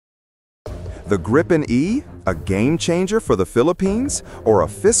The Gripen E, a game changer for the Philippines, or a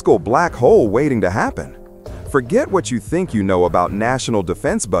fiscal black hole waiting to happen? Forget what you think you know about national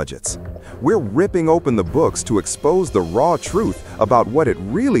defense budgets. We're ripping open the books to expose the raw truth about what it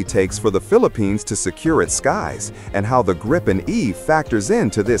really takes for the Philippines to secure its skies and how the Gripen E factors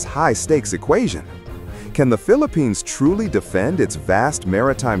into this high-stakes equation. Can the Philippines truly defend its vast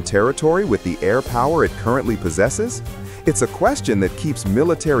maritime territory with the air power it currently possesses? It's a question that keeps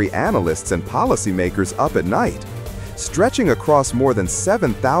military analysts and policymakers up at night. Stretching across more than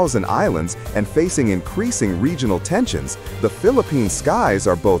 7,000 islands and facing increasing regional tensions, the Philippine skies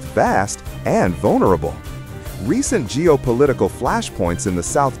are both vast and vulnerable. Recent geopolitical flashpoints in the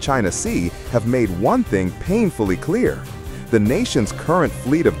South China Sea have made one thing painfully clear. The nation's current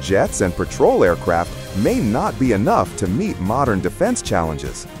fleet of jets and patrol aircraft may not be enough to meet modern defense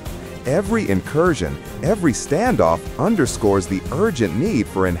challenges. Every incursion, every standoff underscores the urgent need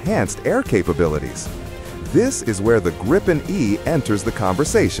for enhanced air capabilities. This is where the Gripen E enters the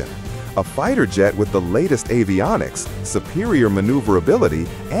conversation. A fighter jet with the latest avionics, superior maneuverability,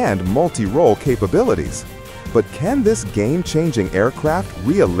 and multi-role capabilities. But can this game-changing aircraft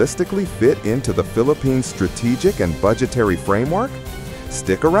realistically fit into the Philippines' strategic and budgetary framework?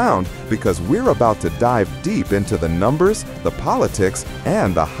 Stick around, because we're about to dive deep into the numbers, the politics,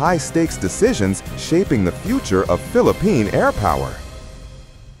 and the high-stakes decisions shaping the future of Philippine air power.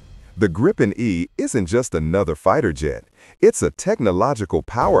 The Gripen E isn't just another fighter jet. It's a technological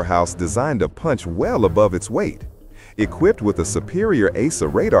powerhouse designed to punch well above its weight. Equipped with a superior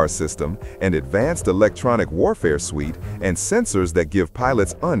AESA radar system, an advanced electronic warfare suite, and sensors that give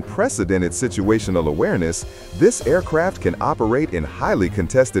pilots unprecedented situational awareness, this aircraft can operate in highly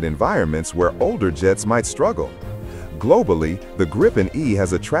contested environments where older jets might struggle. Globally, the Gripen E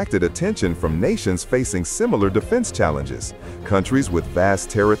has attracted attention from nations facing similar defense challenges, countries with vast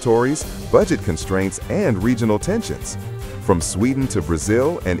territories, budget constraints, and regional tensions. From Sweden to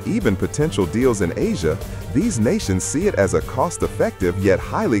Brazil and even potential deals in Asia, these nations see it as a cost-effective yet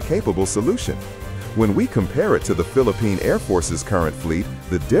highly capable solution. When we compare it to the Philippine Air Force's current fleet,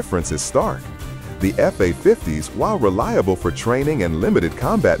 the difference is stark. The FA-50s, while reliable for training and limited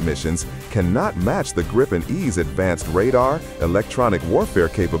combat missions, cannot match the Gripen E's advanced radar, electronic warfare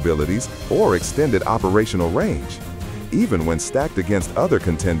capabilities, or extended operational range. Even when stacked against other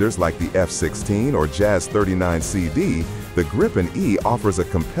contenders like the F-16 or JAS-39CD, the Gripen E offers a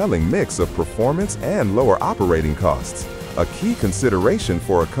compelling mix of performance and lower operating costs, a key consideration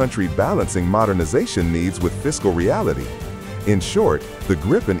for a country balancing modernization needs with fiscal reality. In short, the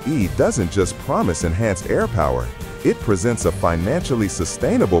Gripen E doesn't just promise enhanced air power, it presents a financially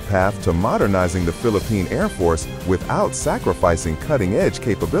sustainable path to modernizing the Philippine Air Force without sacrificing cutting-edge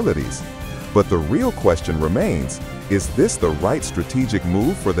capabilities. But the real question remains, is this the right strategic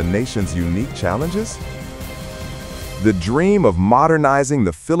move for the nation's unique challenges? The dream of modernizing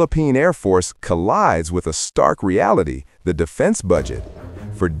the Philippine Air Force collides with a stark reality, the defense budget.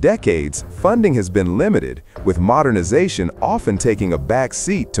 For decades, funding has been limited, with modernization often taking a back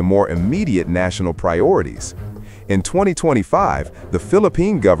seat to more immediate national priorities. In 2025, the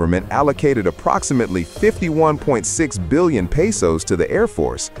Philippine government allocated approximately 51.6 billion pesos to the Air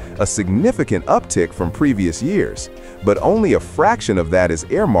Force, a significant uptick from previous years, but only a fraction of that is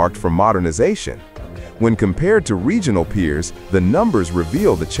earmarked for modernization. When compared to regional peers, the numbers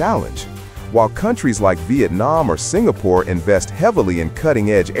reveal the challenge. While countries like Vietnam or Singapore invest heavily in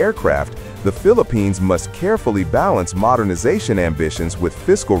cutting-edge aircraft, the Philippines must carefully balance modernization ambitions with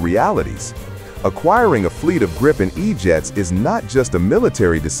fiscal realities. Acquiring a fleet of Gripen E jets is not just a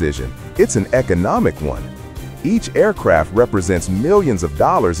military decision, it's an economic one. Each aircraft represents millions of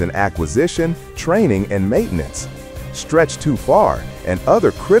dollars in acquisition, training, and maintenance. Stretch too far, and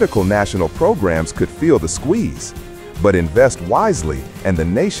other critical national programs could feel the squeeze. But invest wisely, and the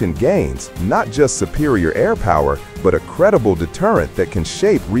nation gains not just superior air power, but a credible deterrent that can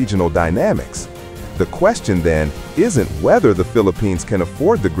shape regional dynamics. The question then isn't whether the Philippines can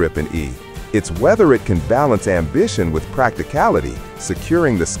afford the Gripen E. It's whether it can balance ambition with practicality,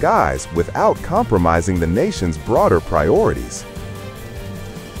 securing the skies without compromising the nation's broader priorities.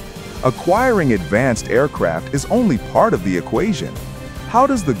 Acquiring advanced aircraft is only part of the equation. How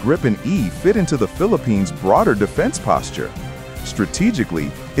does the Gripen E fit into the Philippines' broader defense posture?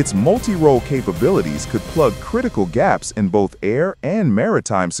 Strategically, its multi-role capabilities could plug critical gaps in both air and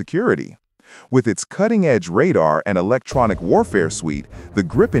maritime security. With its cutting-edge radar and electronic warfare suite, the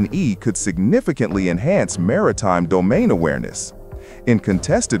Gripen E could significantly enhance maritime domain awareness. In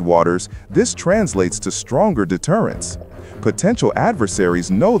contested waters, this translates to stronger deterrence. Potential adversaries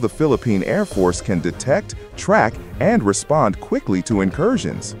know the Philippine Air Force can detect, track, and respond quickly to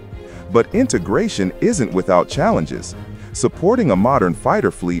incursions. But integration isn't without challenges. Supporting a modern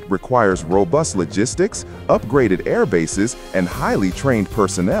fighter fleet requires robust logistics, upgraded air bases, and highly trained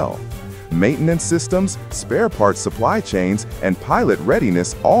personnel. Maintenance systems, spare parts supply chains, and pilot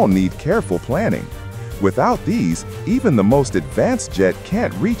readiness all need careful planning. Without these, even the most advanced jet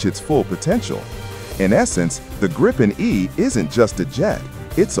can't reach its full potential. In essence, the Gripen E isn't just a jet,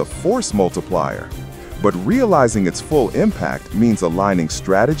 it's a force multiplier. But realizing its full impact means aligning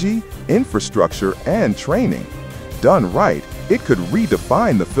strategy, infrastructure, and training. Done right, it could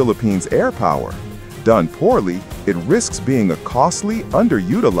redefine the Philippines' air power. Done poorly, it risks being a costly,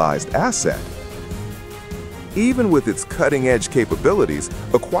 underutilized asset. Even with its cutting-edge capabilities,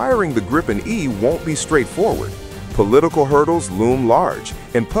 acquiring the Gripen E won't be straightforward. Political hurdles loom large,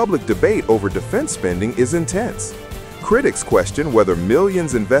 and public debate over defense spending is intense. Critics question whether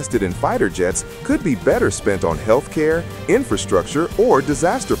millions invested in fighter jets could be better spent on healthcare, infrastructure, or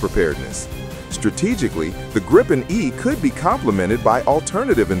disaster preparedness. Strategically, the Gripen E could be complemented by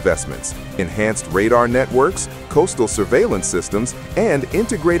alternative investments, enhanced radar networks, coastal surveillance systems, and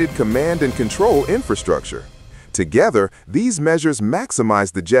integrated command and control infrastructure. Together, these measures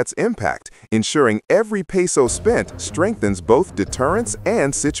maximize the jet's impact, ensuring every peso spent strengthens both deterrence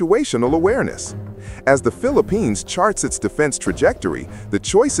and situational awareness. As the Philippines charts its defense trajectory, the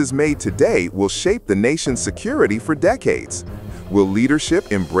choices made today will shape the nation's security for decades. Will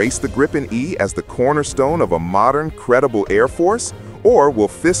leadership embrace the Gripen E as the cornerstone of a modern, credible air force, or will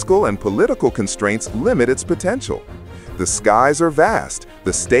fiscal and political constraints limit its potential? The skies are vast,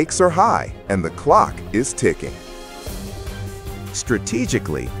 the stakes are high, and the clock is ticking.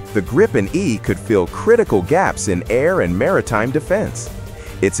 Strategically, the Gripen E could fill critical gaps in air and maritime defense.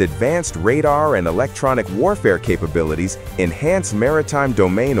 Its advanced radar and electronic warfare capabilities enhance maritime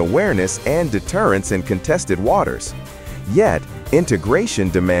domain awareness and deterrence in contested waters. Yet,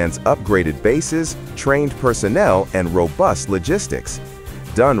 integration demands upgraded bases, trained personnel, and robust logistics.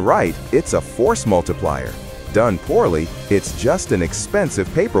 Done right, it's a force multiplier. Done poorly, it's just an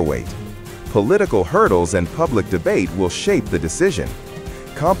expensive paperweight. Political hurdles and public debate will shape the decision.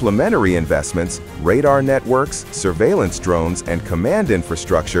 Complementary investments, radar networks, surveillance drones, and command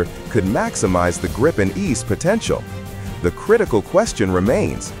infrastructure could maximize the Gripen E's potential. The critical question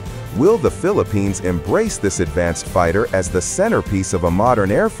remains: will the Philippines embrace this advanced fighter as the centerpiece of a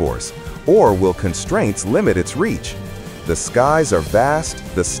modern air force, or will constraints limit its reach? The skies are vast,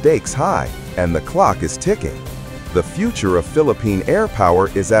 the stakes high, and the clock is ticking. The future of Philippine air power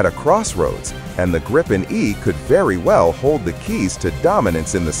is at a crossroads, and the Gripen E could very well hold the keys to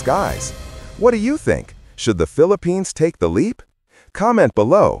dominance in the skies. What do you think? Should the Philippines take the leap? Comment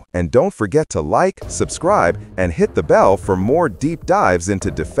below, and don't forget to like, subscribe, and hit the bell for more deep dives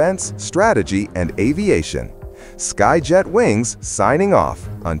into defense, strategy, and aviation. SkyJet Wings signing off.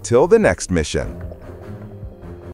 Until the next mission.